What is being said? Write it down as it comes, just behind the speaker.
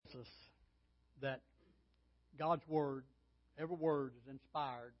us that God's Word, every word is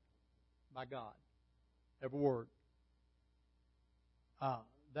inspired by God. Every word.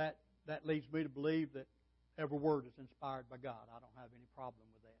 That leads me to believe that every word is inspired by God. I don't have any problem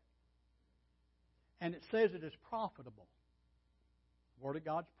with that. And it says it is profitable. The Word of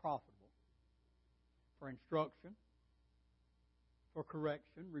God's profitable for instruction, for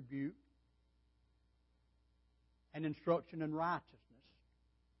correction, rebuke, and instruction in righteousness,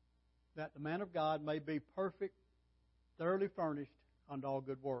 that the man of God may be perfect, thoroughly furnished unto all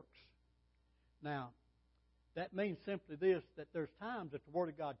good works. Now, that means simply this, that there's times that the Word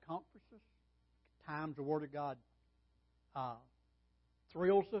of God comforts us, times the Word of God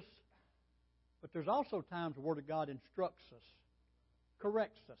thrills us, but there's also times the Word of God instructs us,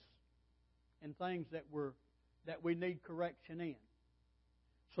 corrects us in things that we need correction in.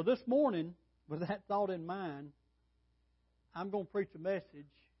 So this morning, with that thought in mind, I'm going to preach a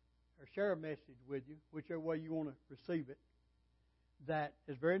message or share a message with you, whichever way you want to receive it, that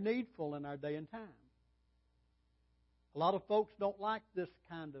is very needful in our day and time. A lot of folks don't like this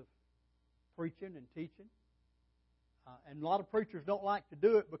kind of preaching and teaching. And a lot of preachers don't like to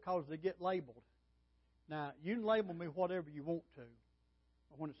do it because they get labeled. Now, you can label me whatever you want to.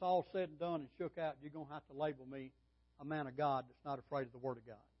 But when it's all said and done and shook out, you're going to have to label me a man of God that's not afraid of the Word of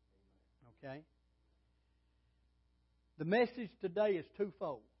God. Okay? The message today is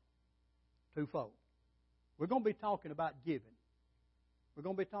twofold. Twofold. We're going to be talking about giving. We're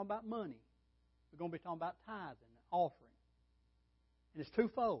going to be talking about money. We're going to be talking about tithing and offering. And it's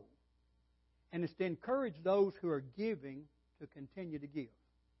twofold. And it's to encourage those who are giving to continue to give.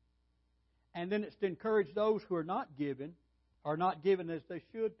 And then it's to encourage those who are not giving, or not giving as they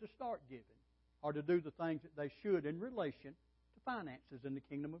should, to start giving, or to do the things that they should in relation to finances in the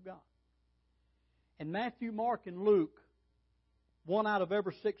kingdom of God. In Matthew, Mark, and Luke, 1 out of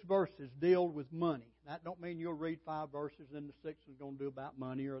every 6 verses deal with money. That don't mean you'll read 5 verses and the 6th is going to do about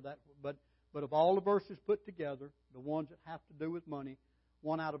money or that. But of all the verses put together, the ones that have to do with money,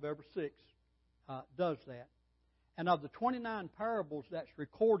 1 out of every 6 does that. And of the 29 parables that's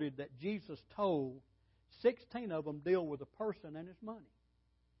recorded that Jesus told, 16 of them deal with a person and his money.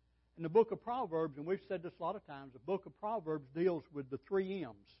 In the book of Proverbs, and we've said this a lot of times, the book of Proverbs deals with the 3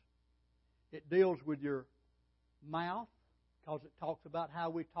 M's. It deals with your mouth, because it talks about how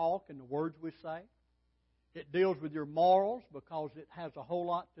we talk and the words we say. It deals with your morals, because it has a whole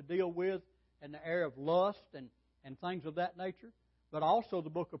lot to deal with in the area of lust and things of that nature. But also the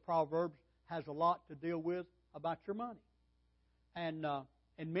book of Proverbs has a lot to deal with about your money. And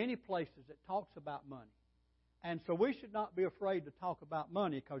in many places it talks about money. And so we should not be afraid to talk about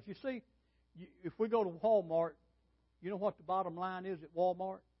money, because you see, if we go to Walmart, you know what the bottom line is at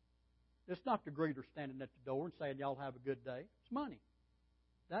Walmart? It's not the greeter standing at the door and saying, y'all have a good day. It's money.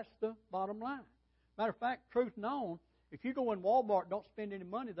 That's the bottom line. Matter of fact, truth known, if you go in Walmart and don't spend any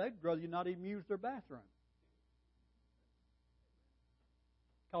money, they'd rather you not even use their bathroom.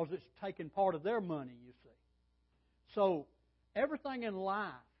 Because it's taking part of their money, you see. So, everything in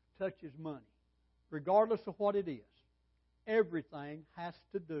life touches money, regardless of what it is. Everything has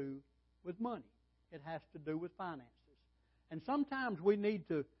to do with money. It has to do with finances. And sometimes we need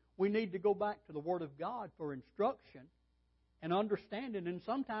to go back to the Word of God for instruction and understanding, and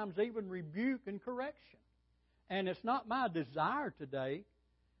sometimes even rebuke and correction. And it's not my desire today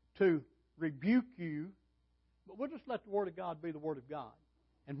to rebuke you, but we'll just let the Word of God be the Word of God.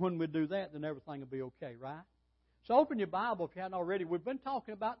 And when we do that, then everything will be okay, right? So open your Bible if you haven't already. We've been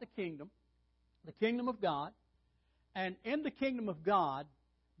talking about the kingdom of God. And in the kingdom of God,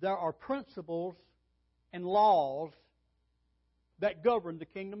 there are principles and laws that govern the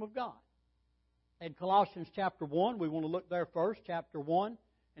kingdom of God. In Colossians chapter 1, we want to look there first, chapter 1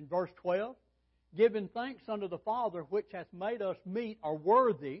 and verse 12. Giving thanks unto the Father, which hath made us meet or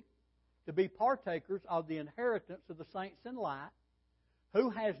worthy to be partakers of the inheritance of the saints in light, who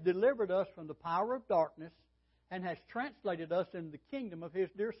has delivered us from the power of darkness and has translated us into the kingdom of His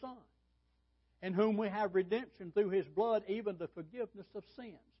dear Son, in whom we have redemption through His blood, even the forgiveness of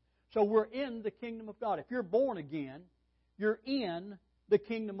sins. So we're in the kingdom of God. If you're born again, you're in the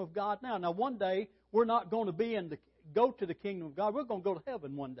kingdom of God now. Now, one day, we're not going to go to the kingdom of God. We're going to go to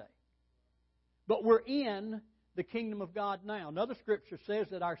heaven one day. But we're in the kingdom of God now. Another scripture says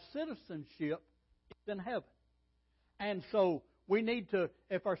that our citizenship is in heaven. And so, we need to,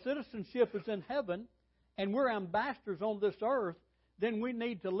 if our citizenship is in heaven, and we're ambassadors on this earth, then we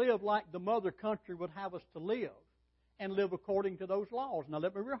need to live like the mother country would have us to live, and live according to those laws. Now,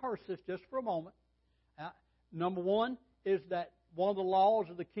 let me rehearse this just for a moment. Number one is that one of the laws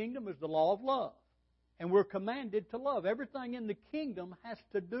of the kingdom is the law of love. And we're commanded to love. Everything in the kingdom has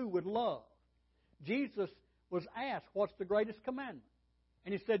to do with love. Jesus was asked, what's the greatest commandment?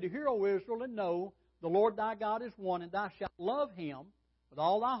 And He said, to hear, O Israel, and know the Lord thy God is one, and thou shalt love Him with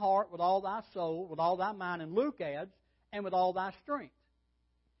all thy heart, with all thy soul, with all thy mind, and Luke adds, and with all thy strength.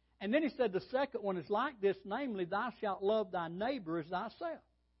 And then He said the second one is like this, namely, thou shalt love thy neighbor as thyself.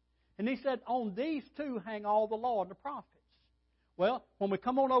 And He said, on these two hang all the law and the prophets. Well, when we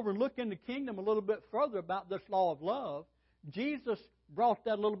come on over and look in the kingdom a little bit further about this law of love, Jesus brought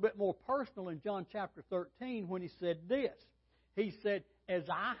that a little bit more personal in John chapter 13 when He said this. He said, as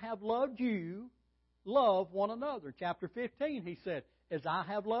I have loved you, love one another. Chapter 15, He said, as I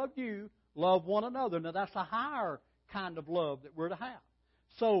have loved you, love one another. Now, that's a higher kind of love that we're to have.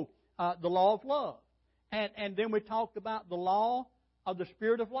 So, the law of love. And then we talked about the law of the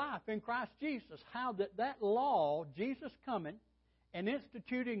Spirit of life in Christ Jesus. How that law, Jesus coming and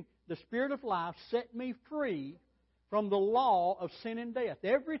instituting the Spirit of life, set me free from the law of sin and death.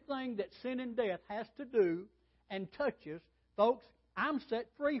 Everything that sin and death has to do and touches, folks, I'm set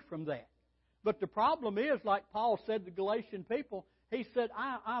free from that. But the problem is, like Paul said to the Galatian people, he said,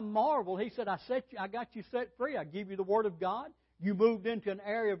 I marvel. He said, I got you set free. I give you the Word of God. You moved into an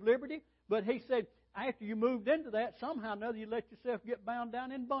area of liberty. But he said, after you moved into that, somehow or another you let yourself get bound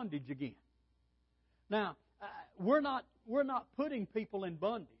down in bondage again. Now, we're not putting people in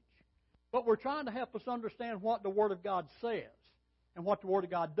bondage. But we're trying to help us understand what the Word of God says and what the Word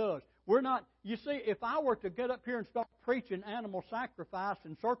of God does. We're not, you see, if I were to get up here and start preaching animal sacrifice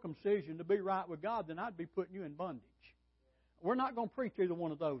and circumcision to be right with God, then I'd be putting you in bondage. We're not going to preach either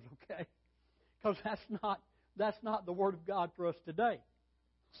one of those, okay? Because that's not the Word of God for us today.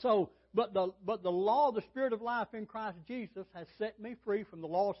 So, but the law of the Spirit of life in Christ Jesus has set me free from the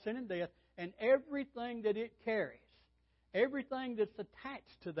law of sin and death and everything that it carries, everything that's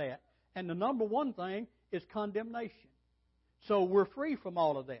attached to that. And the number one thing is condemnation. So we're free from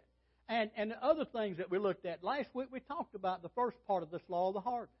all of that. And the other things that we looked at last week, we talked about the first part of this law of the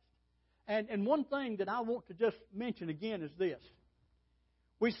harvest. And one thing that I want to just mention again is this.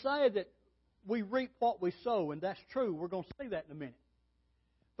 We say that we reap what we sow, and that's true. We're going to see that in a minute.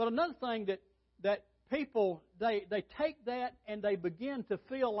 But another thing that people, they take that and they begin to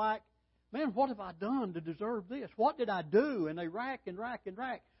feel like, man, what have I done to deserve this? What did I do? And they rack and rack and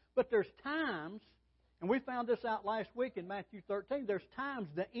rack. But there's times, and we found this out last week in Matthew 13, there's times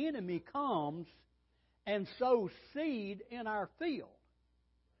the enemy comes and sows seed in our field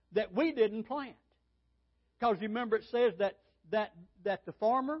that we didn't plant. Because you remember it says that the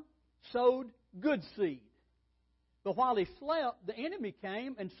farmer sowed good seed. But while he slept, the enemy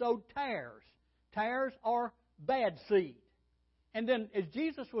came and sowed tares. Tares are bad seed. And then as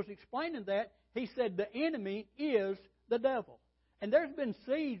Jesus was explaining that, He said the enemy is the devil. And there's been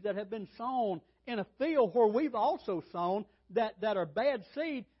seeds that have been sown in a field where we've also sown that are bad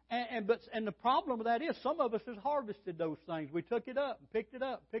seed. And the problem with that is some of us has harvested those things. We took it up and picked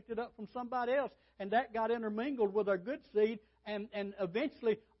it up from somebody else, and that got intermingled with our good seed and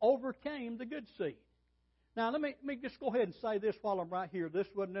eventually overcame the good seed. Now, let me just go ahead and say this while I'm right here. This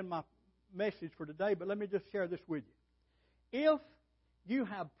wasn't in my message for today, but let me just share this with you. You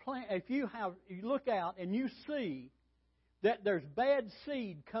look out and you see that there's bad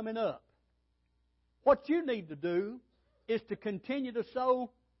seed coming up, what you need to do is to continue to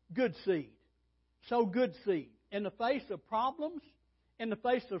sow good seed. Sow good seed. In the face of problems, in the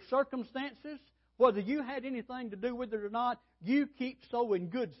face of circumstances, whether you had anything to do with it or not, you keep sowing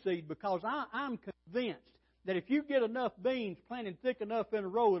good seed, because I'm convinced that if you get enough beans planted thick enough in a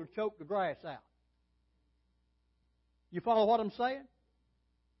row, it'll choke the grass out. You follow what I'm saying?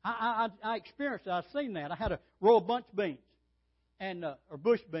 I experienced it. I've seen that. I had a row of bunch beans, and or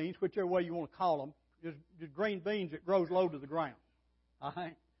bush beans, whichever way you want to call them. Just green beans that grows low to the ground. All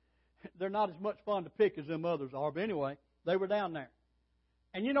right? They're not as much fun to pick as them others are, but anyway, they were down there.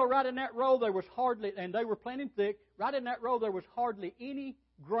 And you know, right in that row there was hardly, and they were planted thick, right in that row there was hardly any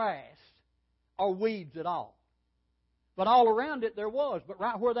grass or weeds at all. But all around it there was, but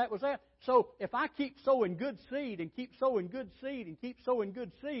right where that was at. So if I keep sowing good seed and keep sowing good seed and keep sowing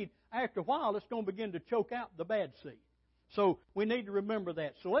good seed, after a while it's going to begin to choke out the bad seed. So we need to remember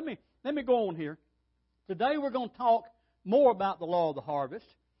that. So let me go on here. Today we're going to talk more about the law of the harvest.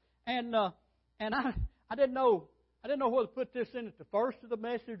 And I didn't know whether to put this in at the first of the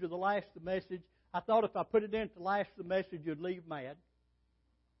message or the last of the message. I thought if I put it in at the last of the message, you'd leave mad.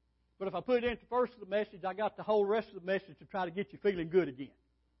 But if I put it in at the first of the message, I got the whole rest of the message to try to get you feeling good again.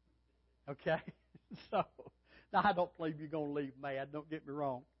 Okay? So, now I don't believe you're going to leave mad. Don't get me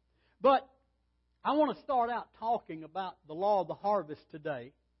wrong. But I want to start out talking about the law of the harvest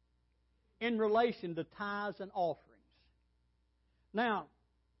today in relation to tithes and offerings. Now,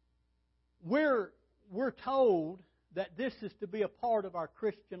 we're told that this is to be a part of our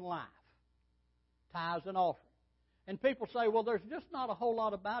Christian life, tithes and offerings. And people say, well, there's just not a whole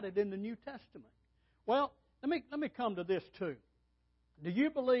lot about it in the New Testament. Well, let me come to this too. Do you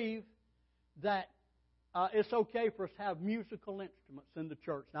believe that it's okay for us to have musical instruments in the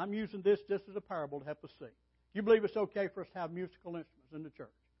church? Now, I'm using this just as a parable to help us see. You believe it's okay for us to have musical instruments in the church?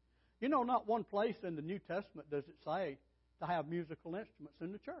 You know, not one place in the New Testament does it say to have musical instruments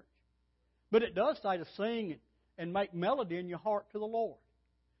in the church. But it does say to sing and make melody in your heart to the Lord.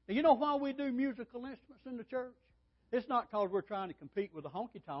 Now, you know why we do musical instruments in the church? It's not because we're trying to compete with a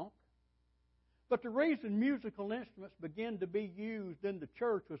honky-tonk. But the reason musical instruments began to be used in the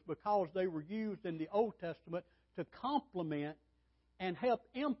church was because they were used in the Old Testament to complement and help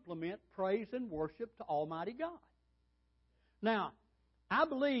implement praise and worship to Almighty God. Now, I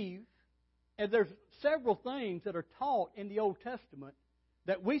believe, and there's several things that are taught in the Old Testament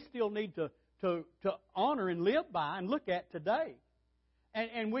that we still need to honor and live by and look at today.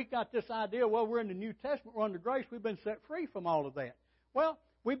 And we got this idea, well, we're in the New Testament, we're under grace, we've been set free from all of that. Well,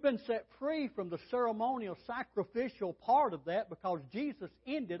 we've been set free from the ceremonial, sacrificial part of that because Jesus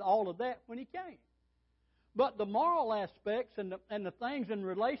ended all of that when He came. But the moral aspects and the things in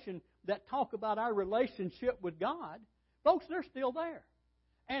relation that talk about our relationship with God, folks, they're still there.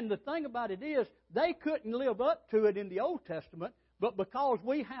 And the thing about it is, they couldn't live up to it in the Old Testament, but because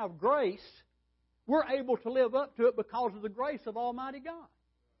we have grace, we're able to live up to it because of the grace of Almighty God.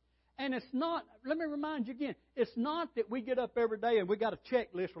 And it's not, let me remind you again, it's not that we get up every day and we got a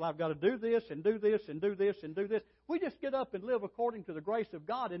checklist, well, I've got to do this and do this and do this and do this. We just get up and live according to the grace of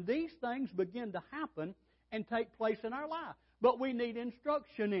God, and these things begin to happen and take place in our life. But we need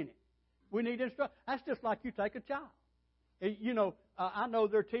instruction in it. We need instruction. That's just like you take a child. You know, I know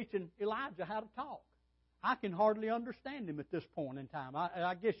they're teaching Elijah how to talk. I can hardly understand him at this point in time.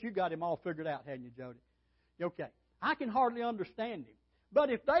 I guess you got him all figured out, hadn't you, Jody? Okay. I can hardly understand him. But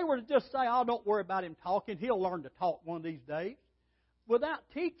if they were to just say, oh, don't worry about him talking, he'll learn to talk one of these days, without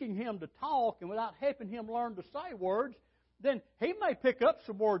teaching him to talk and without helping him learn to say words, then he may pick up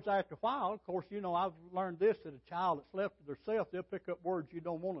some words after a while. Of course, you know, I've learned this, that a child that's left to themselves, they'll pick up words you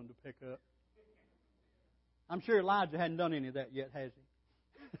don't want them to pick up. I'm sure Elijah hadn't done any of that yet, has he?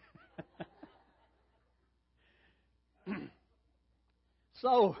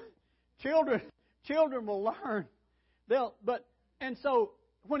 So, children will learn. And so,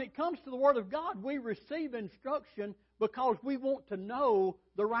 when it comes to the Word of God, we receive instruction because we want to know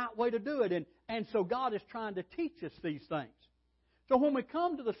the right way to do it. And so God is trying to teach us these things. So when we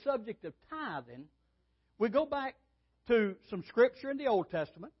come to the subject of tithing, we go back to some Scripture in the Old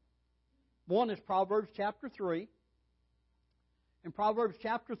Testament. One is Proverbs chapter 3. In Proverbs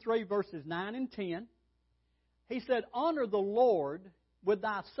chapter 3, verses 9 and 10, he said, honor the Lord with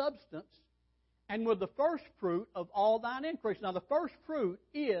thy substance and with the first fruit of all thine increase. Now, the first fruit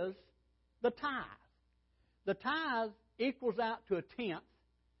is the tithe. The tithe equals out to a tenth,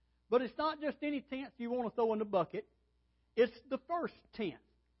 but it's not just any tenth you want to throw in the bucket. It's the first tenth.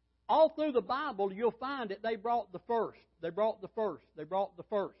 All through the Bible, you'll find that they brought the first. They brought the first. They brought the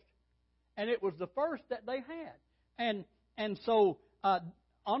first. And it was the first that they had. And so,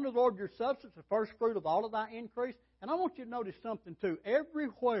 honor the Lord your substance, the first fruit of all of thy increase. And I want you to notice something too.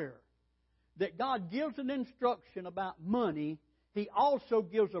 Everywhere that God gives an instruction about money, He also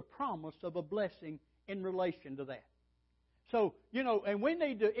gives a promise of a blessing in relation to that. So, you know, and we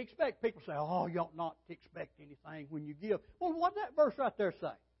need to expect, people say, oh, you ought not to expect anything when you give. Well, what did that verse right there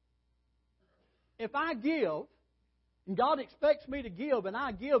say? If I give, and God expects me to give, and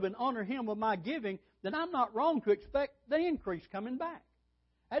I give and honor Him with my giving, then I'm not wrong to expect the increase coming back.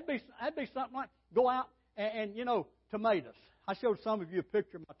 That'd be something like go out and you know, tomatoes. I showed some of you a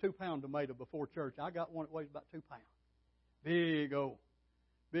picture of my 2-pound tomato before church. I got one that weighs about 2 pounds. Big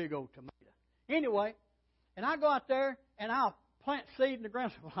old tomato. Anyway, and I go out there and I'll plant seed in the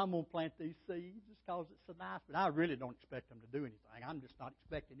ground. Well, I'm going to plant these seeds just because it's so nice. But I really don't expect them to do anything. I'm just not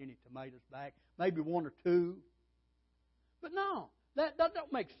expecting any tomatoes back. Maybe 1 or 2. But no, that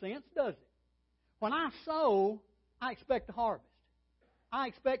don't make sense, does it? When I sow, I expect to harvest. I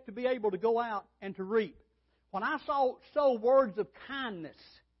expect to be able to go out and to reap. When I sow words of kindness,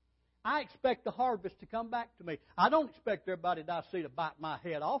 I expect the harvest to come back to me. I don't expect everybody that I see to bite my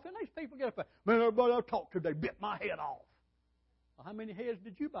head off. And these people get up there, man, everybody I talk to, they bit my head off. Well, how many heads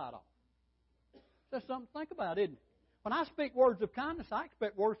did you bite off? That's something to think about, isn't it? When I speak words of kindness, I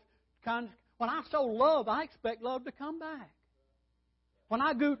expect words of kindness. When I sow love, I expect love to come back. When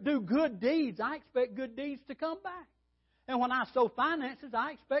I do good deeds, I expect good deeds to come back. And when I sow finances,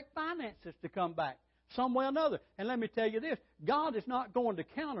 I expect finances to come back some way or another. And let me tell you this, God is not going to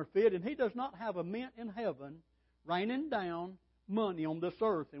counterfeit, and He does not have a mint in heaven raining down money on this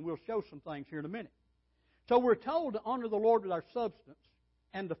earth. And we'll show some things here in a minute. So we're told to honor the Lord with our substance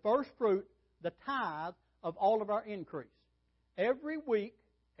and the first fruit, the tithe of all of our increase. Every week,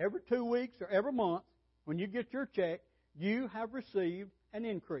 every 2 weeks, or every month, when you get your check, you have received an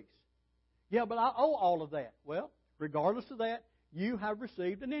increase. Yeah, but I owe all of that. Well, regardless of that, you have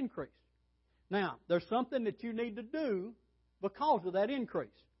received an increase. Now, there's something that you need to do because of that increase.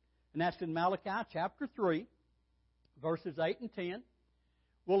 And that's in Malachi chapter 3, verses 8 and 10.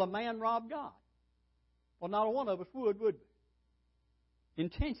 Will a man rob God? Well, not one of us would we?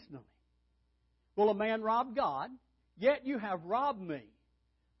 Intentionally. Will a man rob God? Yet you have robbed me.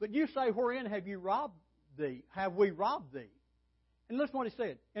 But you say, wherein have you robbed thee? Have we robbed thee? And listen to what he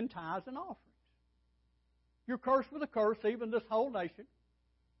said, in tithes and offerings. You're cursed with a curse, even this whole nation.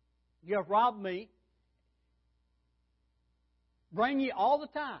 You have robbed me. Bring ye all the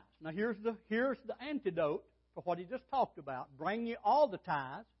tithes. Now here's the antidote for what he just talked about. Bring ye all the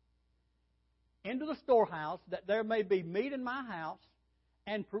tithes into the storehouse, that there may be meat in my house,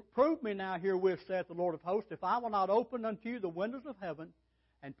 and prove me now herewith, saith the Lord of hosts, if I will not open unto you the windows of heaven,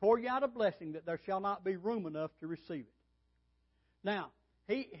 and pour you out a blessing, that there shall not be room enough to receive it. Now,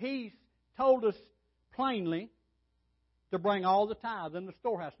 he's told us plainly to bring all the tithes in the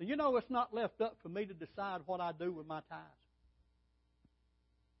storehouse. Now, you know it's not left up for me to decide what I do with my tithes.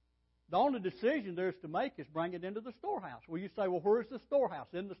 The only decision there is to make is bring it into the storehouse. Well, you say, well, where is the storehouse?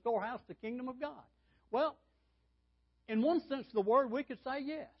 In the storehouse, the kingdom of God. Well, in one sense of the word, we could say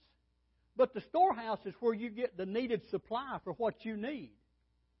yes. But the storehouse is where you get the needed supply for what you need.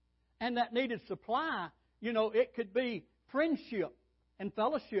 And that needed supply, you know, it could be friendship and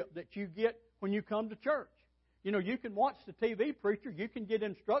fellowship that you get when you come to church. You know, you can watch the TV preacher, you can get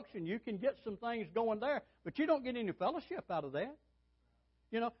instruction, you can get some things going there, but you don't get any fellowship out of that.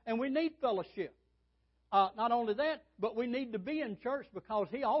 You know, and we need fellowship. Not only that, but we need to be in church because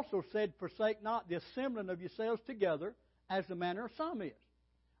He also said, forsake not the assembling of yourselves together as the manner of some is.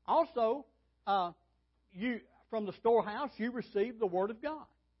 Also, from the storehouse, you receive the Word of God.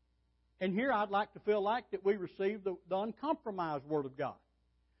 And here I'd like to feel like that we receive the uncompromised Word of God.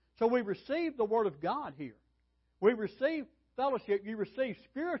 So we receive the Word of God here. We receive fellowship. You receive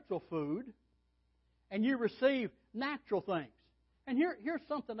spiritual food. And you receive natural things. And here's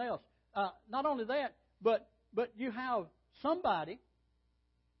something else. Not only that, but you have somebody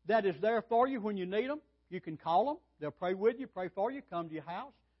that is there for you when you need them. You can call them. They'll pray with you, pray for you, come to your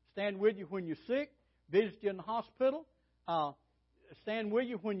house, stand with you when you're sick, visit you in the hospital, stand with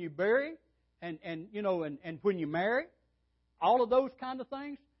you when you bury, and when you marry. All of those kind of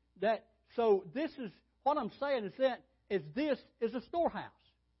things. So this is what I'm saying is this is a storehouse.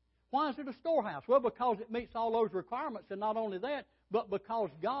 Why is it a storehouse? Well, because it meets all those requirements, and not only that, but because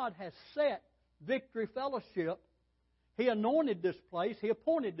God has set Victory Fellowship. He anointed this place. He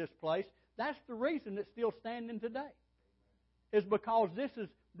appointed this place. That's the reason it's still standing today. Is because this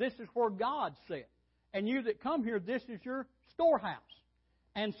is where God said. And you that come here, this is your storehouse.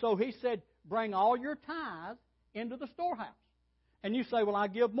 And so He said, bring all your tithe into the storehouse. And you say, well, I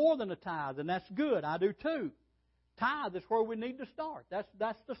give more than a tithe, and that's good. I do too. Tithe is where we need to start.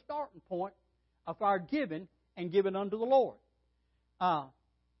 That's the starting point of our giving and giving unto the Lord.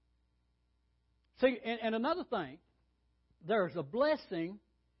 See, and another thing, there's a blessing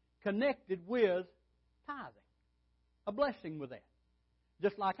connected with tithing. A blessing with that.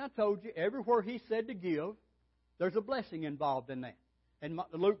 Just like I told you, everywhere He said to give, there's a blessing involved in that. In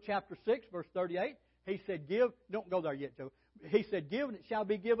Luke chapter 6, verse 38, He said, give, don't go there yet, Joe. He said, give, and it shall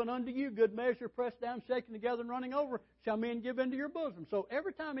be given unto you. Good measure, pressed down, shaken together, and running over, shall men give into your bosom. So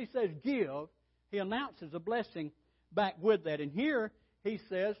every time He says give, He announces a blessing back with that. And here He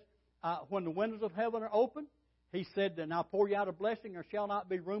says, when the windows of heaven are open, He said, then I'll pour you out a blessing, there shall not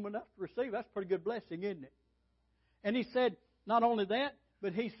be room enough to receive. That's a pretty good blessing, isn't it? And He said, not only that,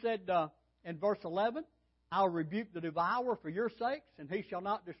 but He said in verse 11, I'll rebuke the devourer for your sakes, and he shall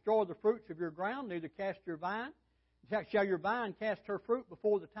not destroy the fruits of your ground, neither cast your vine. Shall your vine cast her fruit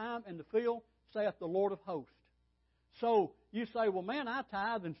before the time in the field, saith the Lord of hosts. So you say, well, man, I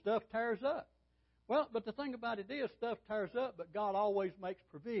tithe and stuff tears up. Well, but the thing about it is, stuff tears up, but God always makes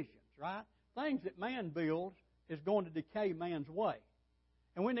provisions, right? Things that man builds is going to decay man's way.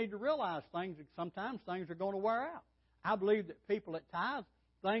 And we need to realize sometimes things are going to wear out. I believe that people that tithe,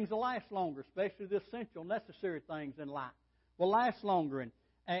 things will last longer, especially the essential, necessary things in life will last longer,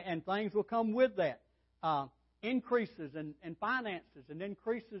 and things will come with that. Increases in finances and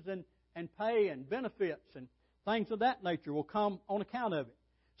increases in pay and benefits and things of that nature will come on account of it.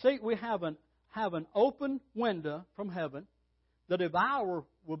 See, we have an open window from heaven. The devourer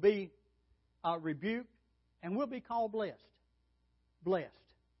will be rebuked, and we'll be called blessed. Blessed.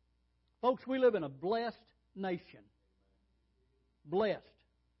 Folks, we live in a blessed nation. Blessed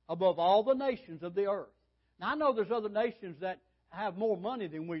above all the nations of the earth. Now, I know there's other nations that have more money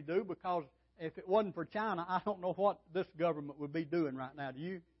than we do, because if it wasn't for China, I don't know what this government would be doing right now. Do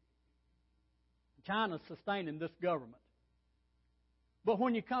you? China's sustaining this government. But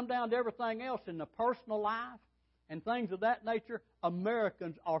when you come down to everything else in the personal life and things of that nature,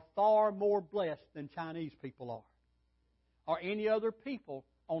 Americans are far more blessed than Chinese people are, or any other people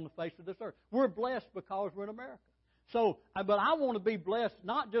on the face of this earth. We're blessed because we're in America. So, but I want to be blessed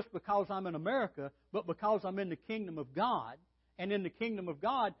not just because I'm in America, but because I'm in the kingdom of God. And in the kingdom of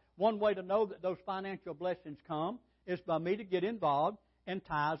God, one way to know that those financial blessings come is by me to get involved in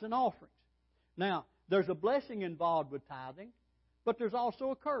tithes and offerings. Now, there's a blessing involved with tithing, but there's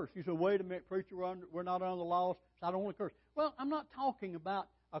also a curse. You say, wait a minute, preacher, we're not under the laws, so I don't want to curse. Well, I'm not talking about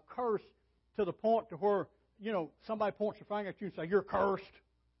a curse to the point to where, somebody points a finger at you and says, you're cursed.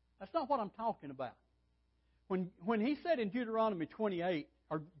 That's not what I'm talking about. When he said in Deuteronomy 28,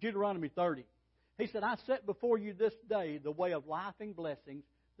 or Deuteronomy 30, he said, I set before you this day the way of life and blessings,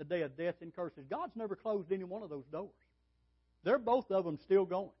 the day of death and curses. God's never closed any one of those doors. They're both of them still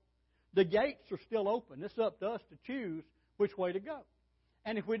going. The gates are still open. It's up to us to choose which way to go.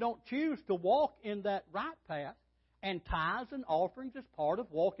 And if we don't choose to walk in that right path, and tithes and offerings is part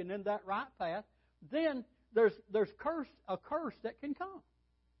of walking in that right path, then there's a curse that can come.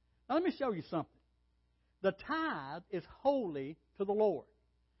 Now let me show you something. The tithe is holy to the Lord.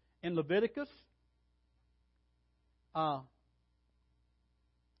 In Leviticus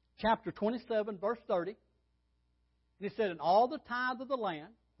chapter 27, verse 30, and it said, "And all the tithe of the land,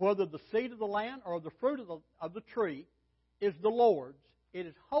 whether the seed of the land or the fruit of the tree, is the Lord's. It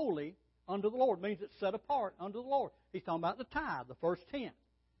is holy unto the Lord." It means it's set apart unto the Lord. He's talking about the tithe, the first 10.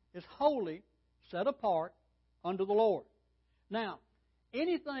 It's holy, set apart unto the Lord. Now,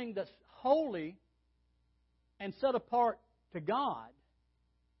 anything that's holy and set apart to God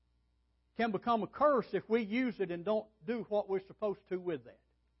can become a curse if we use it and don't do what we're supposed to with that.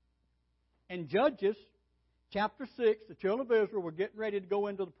 In Judges chapter 6, the children of Israel were getting ready to go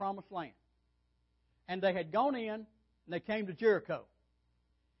into the promised land. And they had gone in, and they came to Jericho.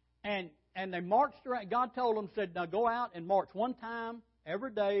 And they marched around. God told them, said, now go out and march one time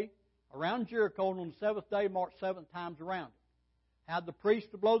every day around Jericho, and on the seventh day march 7 times around it. Had the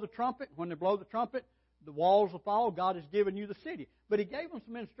priest to blow the trumpet. When they blow the trumpet, the walls will fall. God has given you the city. But He gave them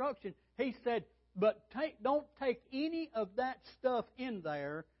some instruction. He said, but don't take any of that stuff in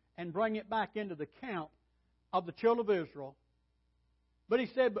there and bring it back into the camp of the children of Israel. But He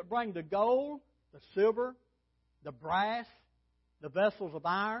said, but bring the gold, the silver, the brass, the vessels of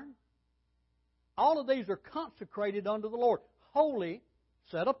iron. All of these are consecrated unto the Lord, holy,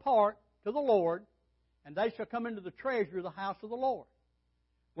 set apart to the Lord, and they shall come into the treasury of the house of the Lord.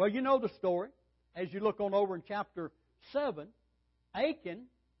 Well, you know the story. As you look on over in chapter 7, Achan,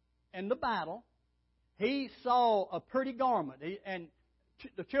 in the battle, he saw a pretty garment. And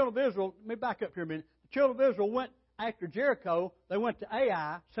the children of Israel, let me back up here a minute. The children of Israel went after Jericho. They went to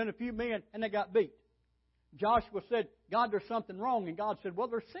Ai, sent a few men, and they got beat. Joshua said, God, there's something wrong. And God said, well,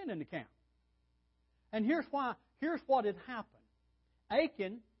 there's sin in the camp. And here's what had happened.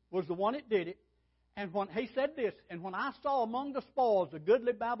 Achan was the one that did it. And when he said this, and when I saw among the spoils a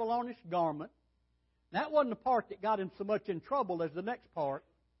goodly Babylonish garment, that wasn't the part that got him so much in trouble as the next part,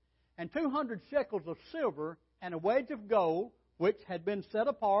 and 200 shekels of silver and a wedge of gold, which had been set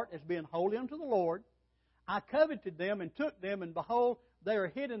apart as being holy unto the Lord, I coveted them and took them, and behold, they are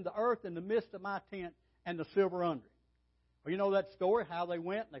hid in the earth in the midst of my tent, and the silver under it. Well, you know that story, how they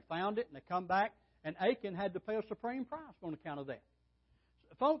went and they found it and they come back, and Achan had to pay a supreme price on account of that.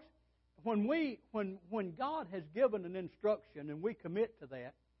 So, folks, when God has given an instruction and we commit to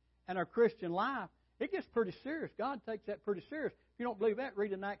that in our Christian life, it gets pretty serious. God takes that pretty serious. If you don't believe that,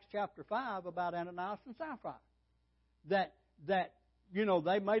 read in Acts chapter 5 about Ananias and Sapphira. That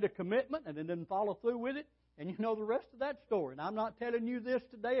they made a commitment and they didn't follow through with it. And you know the rest of that story. And I'm not telling you this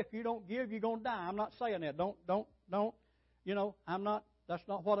today. If you don't give, you're going to die. I'm not saying that. Don't. I'm not. That's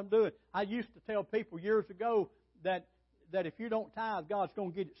not what I'm doing. I used to tell people years ago that if you don't tithe, God's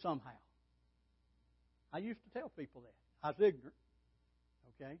going to get it somehow. I used to tell people that. I was ignorant.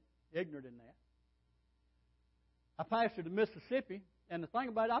 Okay? Ignorant in that. I pastored in Mississippi, and the thing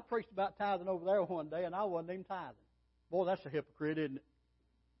about it, I preached about tithing over there one day, and I wasn't even tithing. Boy, that's a hypocrite, isn't it?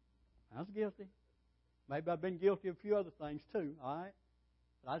 I was guilty. Maybe I've been guilty of a few other things too, all right?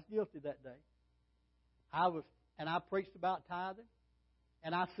 But I was guilty that day. I preached about tithing,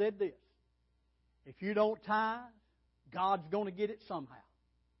 and I said this: if you don't tithe, God's going to get it somehow.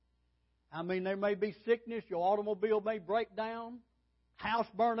 I mean, there may be sickness, your automobile may break down, house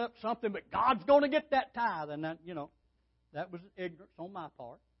burn up, something, but God's going to get that tithe. And that, that was ignorance on my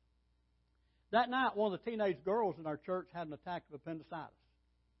part. That night, one of the teenage girls in our church had an attack of appendicitis.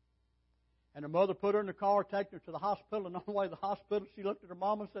 And her mother put her in the car, taking her to the hospital, and on the way to the hospital, she looked at her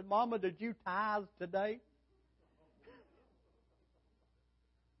mama and said, "Mama, did you tithe today?"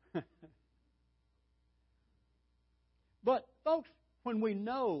 But, folks, when we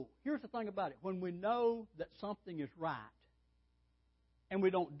know, here's the thing about it. When we know that something is right and we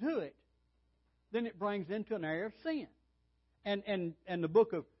don't do it, then it brings into an area of sin. And the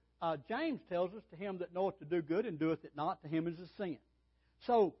book of James tells us, to him that knoweth to do good and doeth it not, to him is a sin.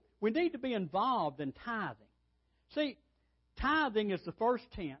 So, we need to be involved in tithing. See, tithing is the first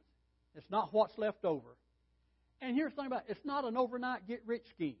tenth. It's not what's left over. And here's the thing about it. It's not an overnight get-rich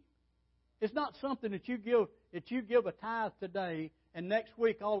scheme. It's not something that you give a tithe today, and next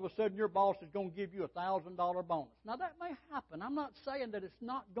week all of a sudden your boss is going to give you a $1,000 bonus. Now that may happen. I'm not saying that it's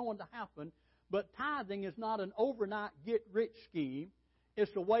not going to happen, but tithing is not an overnight get-rich scheme.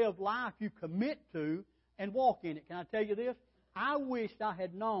 It's a way of life you commit to and walk in it. Can I tell you this? I wished I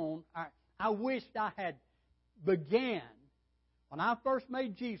had known, I wished I had began, when I first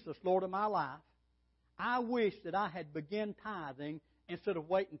made Jesus Lord of my life, I wish that I had begun tithing instead of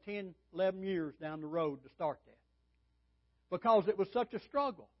waiting 10, 11 years down the road to start that. Because it was such a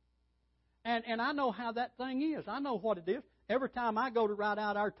struggle. And I know how that thing is. I know what it is. Every time I go to write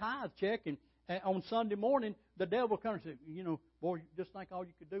out our tithe check and on Sunday morning, the devil comes and says, boy, just think all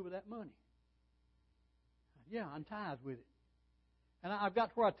you could do with that money. Yeah, I'm tithe with it. And I've got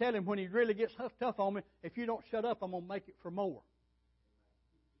to where I tell him when he really gets tough on me, if you don't shut up, I'm going to make it for more.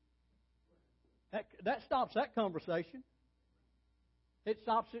 That stops that conversation. It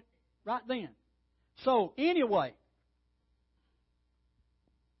stops it right then. So, anyway,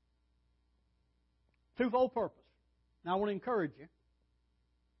 twofold purpose. Now, I want to encourage you.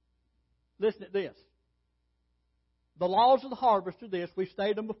 Listen to this. The laws of the harvest are this. We've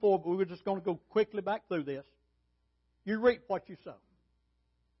stated them before, but we're just going to go quickly back through this. You reap what you sow.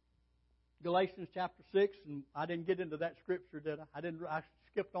 Galatians chapter 6, and I didn't get into that scripture, did I? I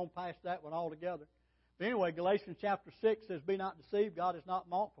skipped on past that one altogether. But anyway, Galatians chapter 6 says, "Be not deceived, God is not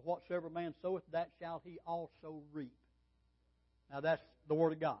mocked, for whatsoever man soweth, that shall he also reap." Now that's the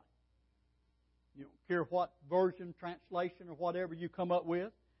Word of God. You don't care what version, translation, or whatever you come up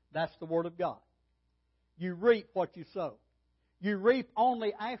with, that's the Word of God. You reap what you sow. You reap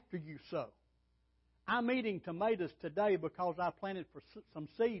only after you sow. I'm eating tomatoes today because I planted some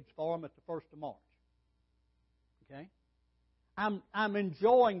seeds for them at the 1st of March. Okay? I'm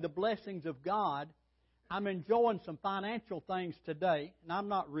enjoying the blessings of God. I'm enjoying some financial things today, and I'm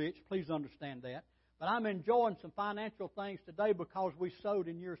not rich, please understand that. But I'm enjoying some financial things today because we sowed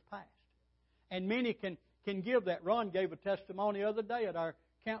in years past. And many can give that. Ron gave a testimony the other day at our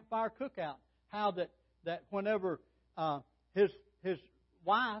campfire cookout, how that whenever his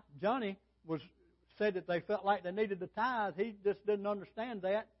wife, Johnny, said that they felt like they needed the tithe, he just didn't understand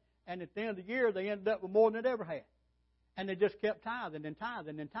that. And at the end of the year, they ended up with more than they'd ever had. And they just kept tithing and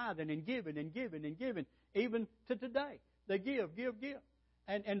tithing and tithing and giving and giving and giving. Even to today. They give.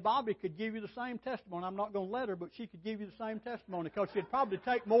 And Bobby could give you the same testimony. I'm not going to let her, but she could give you the same testimony because she'd probably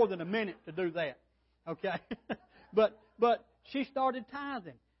take more than a minute to do that. Okay? But she started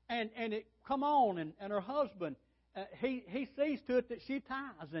tithing. And it come on. And her husband, he sees to it that she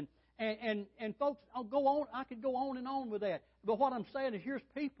tithes. And folks, I'll go on. I could go on and on with that. But what I'm saying is here's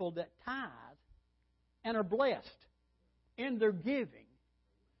people that tithe and are blessed in their giving.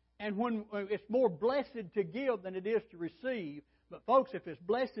 And when it's more blessed to give than it is to receive. But folks, if it's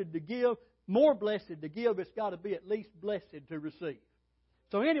blessed to give, more blessed to give, it's got to be at least blessed to receive.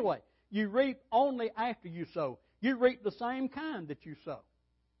 So anyway, you reap only after you sow. You reap the same kind that you sow.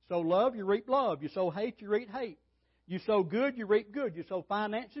 Sow love, you reap love. You sow hate, you reap hate. You sow good, you reap good. You sow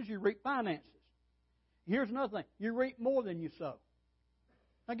finances, you reap finances. Here's another thing. You reap more than you sow.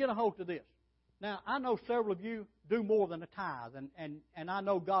 Now get a hold of this. Now, I know several of you do more than a tithe, and I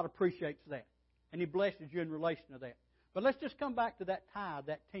know God appreciates that. And He blesses you in relation to that. But let's just come back to that tithe,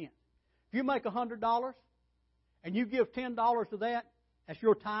 that tenth. If you make $100 and you give $10 of that as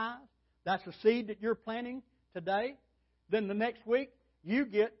your tithe, that's a seed that you're planting today, then the next week you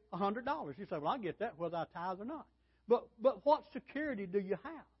get $100. You say, well, I get that whether I tithe or not. But what security do you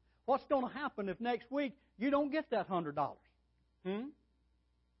have? What's going to happen if next week you don't get that $100?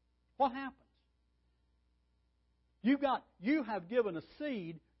 What happens? You have given a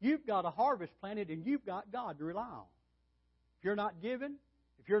seed you've got a harvest planted and you've got God to rely on. If you're not giving,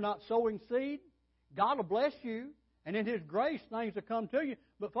 if you're not sowing seed, God will bless you, and in His grace, things will come to you.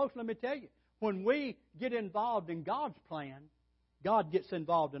 But folks, let me tell you, when we get involved in God's plan, God gets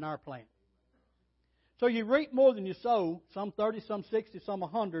involved in our plan. So you reap more than you sow, some 30, some 60, some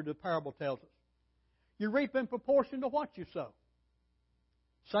 100, the parable tells us. You reap in proportion to what you sow.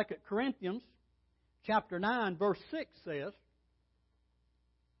 2 Corinthians chapter 9, verse 6 says,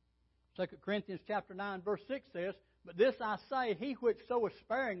 2 Corinthians chapter 9, verse 6 says, "But this I say, he which soweth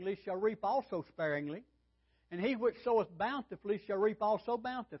sparingly shall reap also sparingly, and he which soweth bountifully shall reap also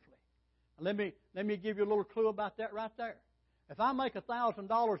bountifully." Let me give you a little clue about that right there. If I make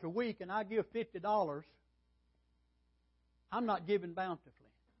 $1,000 a week and I give $50, I'm not giving bountifully.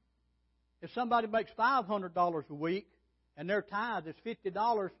 If somebody makes $500 a week and their tithe is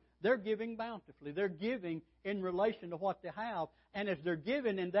 $50, they're giving bountifully. They're giving in relation to what they have. And as they're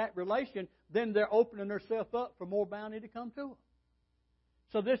giving in that relation, then they're opening themselves up for more bounty to come to them.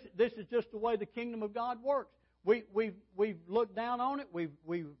 So this is just the way the kingdom of God works. We've looked down on it.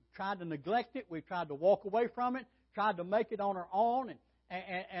 We've tried to neglect it. We've tried to walk away from it. Tried to make it on our own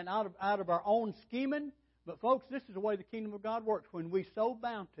and out of our own scheming. But folks, this is the way the kingdom of God works. When we sow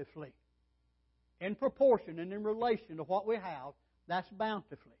bountifully, in proportion and in relation to what we have, that's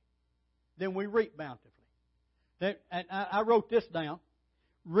bountifully. Then we reap bountifully. And I wrote this down.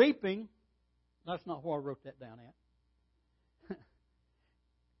 Reaping, that's not where I wrote that down at.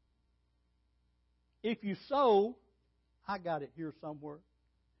 If you sow, I got it here somewhere.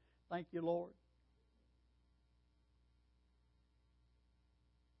 Thank you, Lord.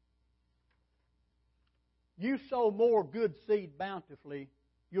 You sow more good seed bountifully,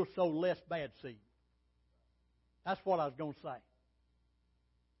 you'll sow less bad seed. That's what I was going to say.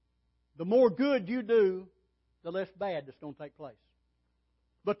 The more good you do, the less bad that's going to take place.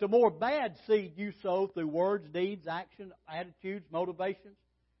 But the more bad seed you sow through words, deeds, action, attitudes, motivations,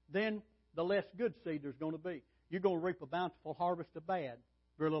 then the less good seed there's going to be. You're going to reap a bountiful harvest of bad,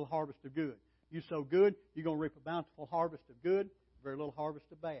 very little harvest of good. You sow good, you're going to reap a bountiful harvest of good, very little harvest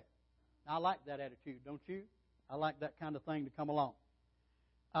of bad. I like that attitude, don't you? I like that kind of thing to come along.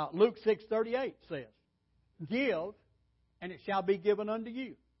 Luke 6:38 says, "Give, and it shall be given unto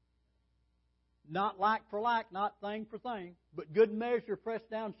you. Not like for like, not thing for thing, but good measure, pressed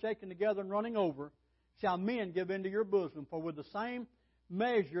down, shaken together, and running over, shall men give into your bosom. For with the same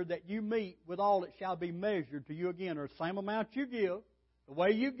measure that you meet, withal it shall be measured to you again." Or the same amount you give, the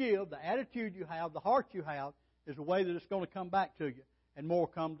way you give, the attitude you have, the heart you have, is the way that it's going to come back to you, and more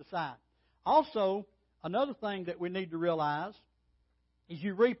come to sight. Also, another thing that we need to realize is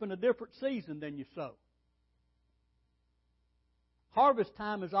you reap in a different season than you sow. Harvest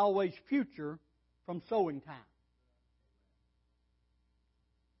time is always future from sowing time.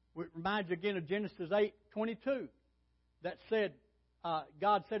 It reminds you again of Genesis 8:22 that said,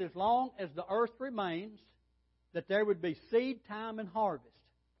 God said, as long as the earth remains, that there would be seed, time, and harvest.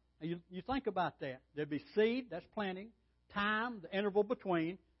 Now you think about that. There'd be seed, that's planting, time, the interval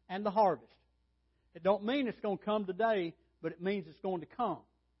between, and the harvest. It don't mean it's going to come today, but it means it's going to come.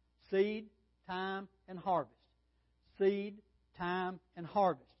 Seed, time, and harvest. Seed, time, and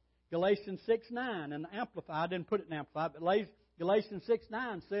harvest. Galatians 6:9 and Amplified, I didn't put it in Amplified, but Galatians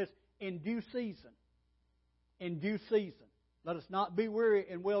 6:9 says, in due season. In due season. Let us not be weary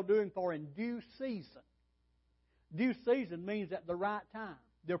in well-doing, for in due season. Due season means at the right time,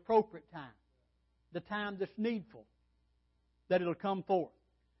 the appropriate time, the time that's needful, that it'll come forth.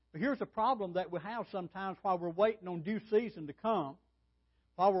 But here's a problem that we have sometimes while we're waiting on due season to come.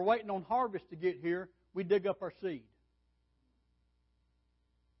 While we're waiting on harvest to get here, we dig up our seed.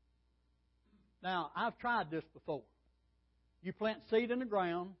 Now, I've tried this before. You plant seed in the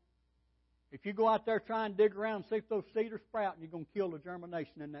ground. If you go out there trying to dig around and see if those seeds are sprouting, you're going to kill the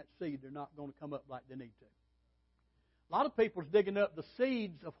germination in that seed. They're not going to come up like they need to. A lot of people's digging up the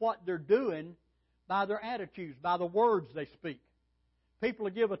seeds of what they're doing by their attitudes, by the words they speak. People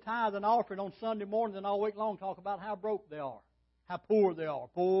will give a tithe and offering on Sunday morning and all week long talk about how broke they are, how poor they are.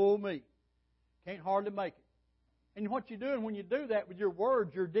 Poor me. Can't hardly make it. And what you're doing when you do that with your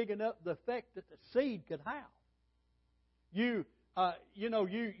words, you're digging up the effect that the seed could have. You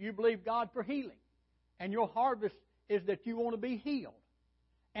believe God for healing. And your harvest is that you want to be healed.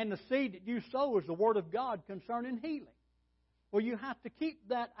 And the seed that you sow is the Word of God concerning healing. Well, you have to keep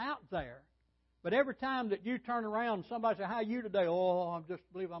that out there. But every time that you turn around and somebody says, "How are you today?" "Oh, I just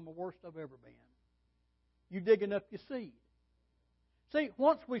believe I'm the worst I've ever been." You're digging up your seed. See,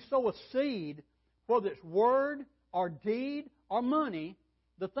 once we sow a seed, whether it's word or deed or money,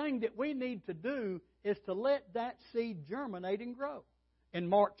 the thing that we need to do is to let that seed germinate and grow. in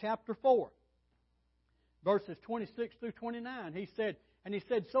Mark chapter 4, verses 26 through 29. He said,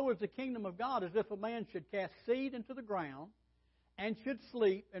 so is the kingdom of God as if a man should cast seed into the ground and should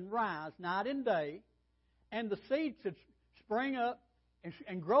sleep and rise night and day, and the seed should spring up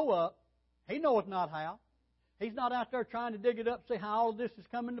and grow up. He knoweth not how. He's not out there trying to dig it up, see how all of this is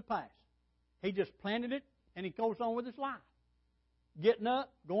coming to pass. He just planted it, and he goes on with his life. Getting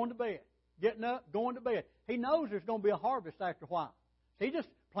up, going to bed. Getting up, going to bed. He knows there's going to be a harvest after a while. So he just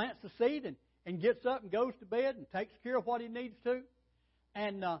plants the seed and gets up and goes to bed and takes care of what he needs to.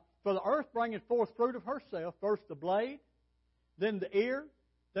 And for the earth bringeth forth fruit of herself, first the blade, then the ear,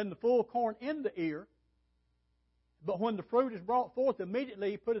 then the full corn in the ear. But when the fruit is brought forth,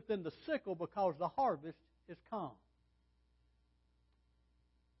 immediately he putteth in the sickle, because the harvest is come.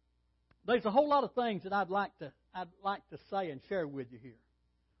 There's a whole lot of things that I'd like to say and share with you here.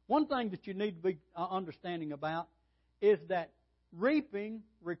 One thing that you need to be understanding about is that reaping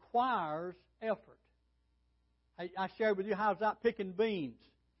requires effort. I shared with you how I was out picking beans.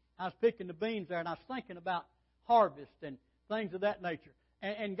 I was picking the beans there, and I was thinking about harvest and things of that nature.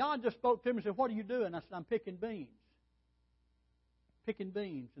 And God just spoke to me and said, "What are you doing?" I said, "I'm picking beans." Picking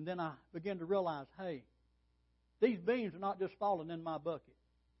beans. And then I began to realize, hey, these beans are not just falling in my bucket.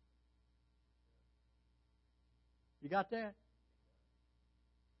 You got that?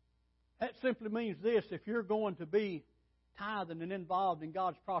 That simply means this: if you're going to be tithing and involved in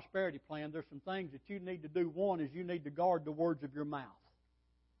God's prosperity plan, there's some things that you need to do. One is you need to guard the words of your mouth.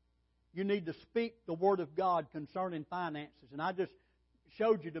 You need to speak the Word of God concerning finances. And I just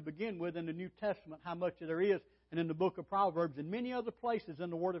showed you to begin with in the New Testament how much there is, and in the book of Proverbs and many other places in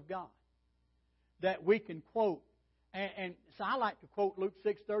the Word of God that we can quote. And so I like to quote Luke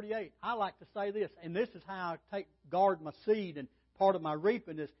 6:38. I like to say this, and this is how I guard my seed, and part of my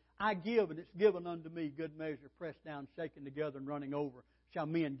reaping is I give, and it's given unto me, good measure, pressed down, shaken together, and running over, shall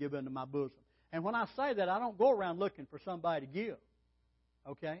men give unto my bosom. And when I say that, I don't go around looking for somebody to give.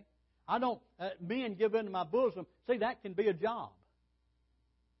 Okay? I don't, men give into my bosom. See, that can be a job.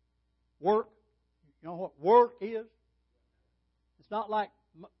 Work. You know what work is? It's not like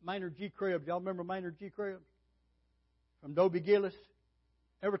Maynard G. Krebs. Y'all remember Maynard G. Krebs? From Dobie Gillis.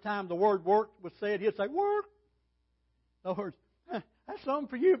 Every time the word work was said, he'd say, "Work." In other words, that's something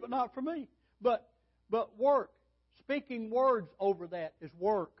for you, but not for me. But work. Speaking words over that is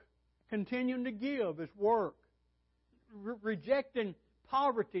work. Continuing to give is work. Rejecting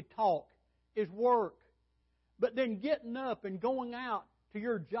poverty talk is work. But then getting up and going out to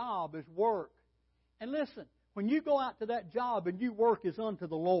your job is work. And listen, when you go out to that job and you work as unto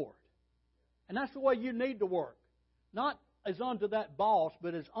the Lord, and that's the way you need to work, not as unto that boss,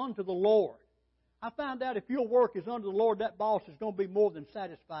 but as unto the Lord. I found out if you'll work as unto the Lord, that boss is going to be more than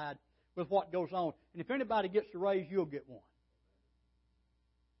satisfied with what goes on. And if anybody gets a raise, you'll get one.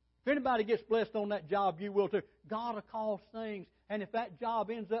 If anybody gets blessed on that job, you will too. God will cause things, and if that job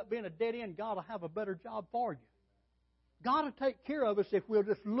ends up being a dead end, God will have a better job for you. God will take care of us if we'll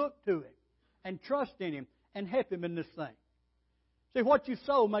just look to Him and trust in Him and help Him in this thing. See, what you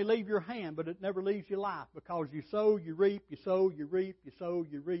sow may leave your hand, but it never leaves your life, because you sow, you reap, you sow, you reap, you sow,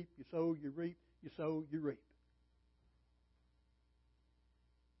 you reap, you sow, you reap, you sow, you reap.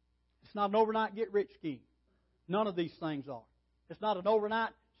 It's not an overnight get-rich scheme. None of these things are. It's not an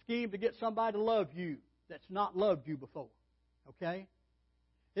overnight scheme to get somebody to love you that's not loved you before. Okay?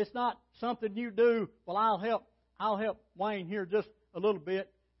 It's not something you do, well, I'll help Wayne here just a little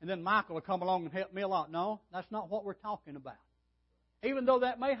bit, and then Michael will come along and help me a lot. No, that's not what we're talking about. Even though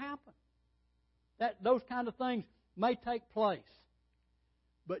that may happen. Those kind of things may take place.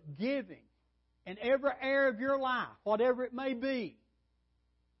 But giving in every area of your life, whatever it may be,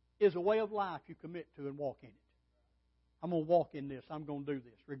 is a way of life you commit to and walk in it. I'm going to walk in this. I'm going to do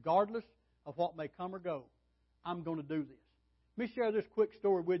this. Regardless of what may come or go, I'm going to do this. Let me share this quick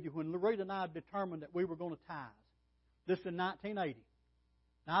story with you. When Loretta and I determined that we were going to tithe, this in 1980.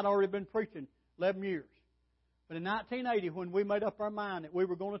 Now, I'd already been preaching 11 years. But in 1980, when we made up our mind that we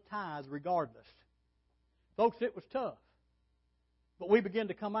were going to tithe regardless, folks, it was tough. But we began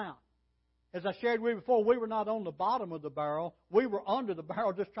to come out. As I shared with you before, we were not on the bottom of the barrel. We were under the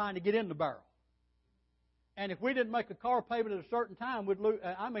barrel just trying to get in the barrel. And if we didn't make a car payment at a certain time, we'd lose.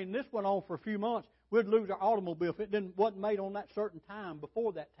 This went on for a few months. We'd lose our automobile if it wasn't made on that certain time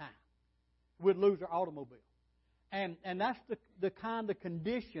before that time. We'd lose our automobile. And that's the kind of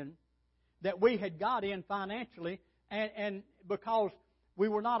condition that we had got in financially, and because we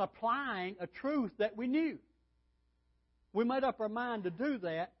were not applying a truth that we knew. We made up our mind to do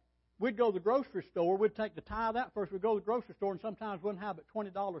that. We'd go to the grocery store. We'd take the tithe out first. We'd go to the grocery store, and sometimes we wouldn't have but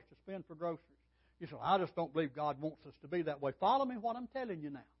 $20 to spend for groceries. You say, I just don't believe God wants us to be that way. Follow me what I'm telling you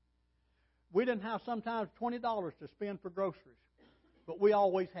now. We didn't have sometimes $20 to spend for groceries, but we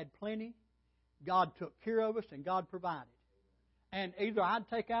always had plenty. God took care of us, and God provided. And either I'd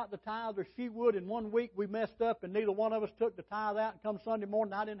take out the tithe or she would. In 1 week we messed up, and neither one of us took the tithe out. And come Sunday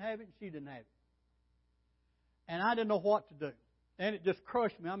morning, I didn't have it, and she didn't have it. And I didn't know what to do. And it just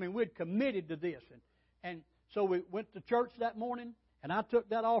crushed me. I mean, we'd committed to this. And so we went to church that morning, and I took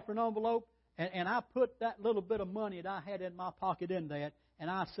that offering envelope, and I put that little bit of money that I had in my pocket in that, and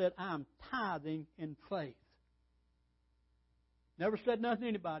I said, I'm tithing in faith. Never said nothing to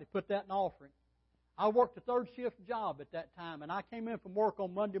anybody. Put that in offering. I worked a third shift job at that time, and I came in from work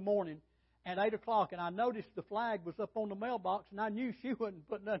on Monday morning at 8 o'clock, and I noticed the flag was up on the mailbox, and I knew she wouldn't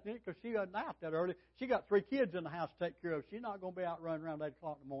put nothing in it because she wasn't out that early. She got 3 kids in the house to take care of. She's not going to be out running around 8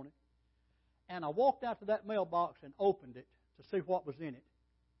 o'clock in the morning. And I walked out to that mailbox and opened it to see what was in it.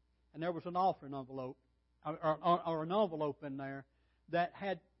 And there was an offering envelope, or an envelope in there that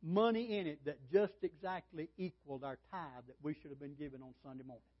had money in it that just exactly equaled our tithe that we should have been given on Sunday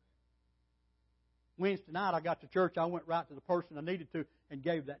morning. Wednesday night I got to church, I went right to the person I needed to and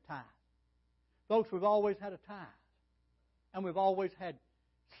gave that tithe. Folks, we've always had a tithe. And we've always had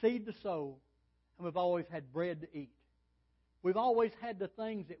seed to sow. And we've always had bread to eat. We've always had the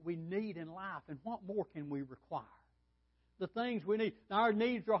things that we need in life. And what more can we require? The things we need. Now, our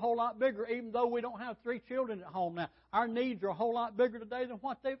needs are a whole lot bigger, even though we don't have 3 children at home now. Our needs are a whole lot bigger today than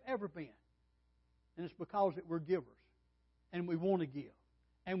what they've ever been. And it's because that we're givers. And we want to give.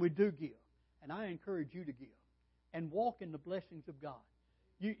 And we do give. And I encourage you to give. And walk in the blessings of God.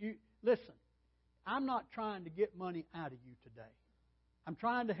 You listen, I'm not trying to get money out of you today. I'm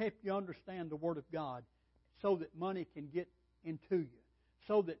trying to help you understand the Word of God so that money can get into you.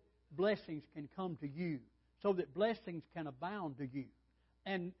 So that blessings can come to you. So that blessings can abound to you.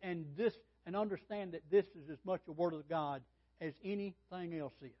 And understand that this is as much a Word of God as anything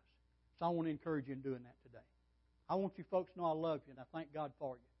else is. So I want to encourage you in doing that today. I want you folks to know I love you, and I thank God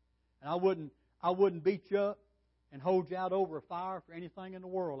for you. And I wouldn't beat you up and hold you out over a fire for anything in the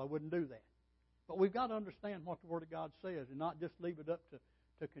world. I wouldn't do that. But we've got to understand what the Word of God says and not just leave it up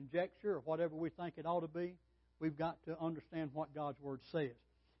to conjecture or whatever we think it ought to be. We've got to understand what God's Word says.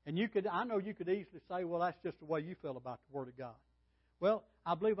 And I know you could easily say, well, that's just the way you feel about the Word of God. Well,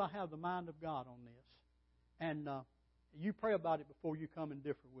 I believe I have the mind of God on this. And you pray about it before you come and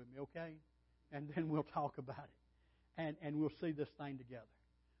differ with me, okay? And then we'll talk about it. And we'll see this thing together.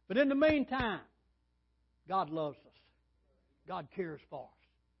 But in the meantime, God loves us. God cares for us.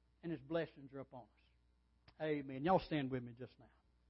 And His blessings are upon us. Amen. Y'all stand with me just now.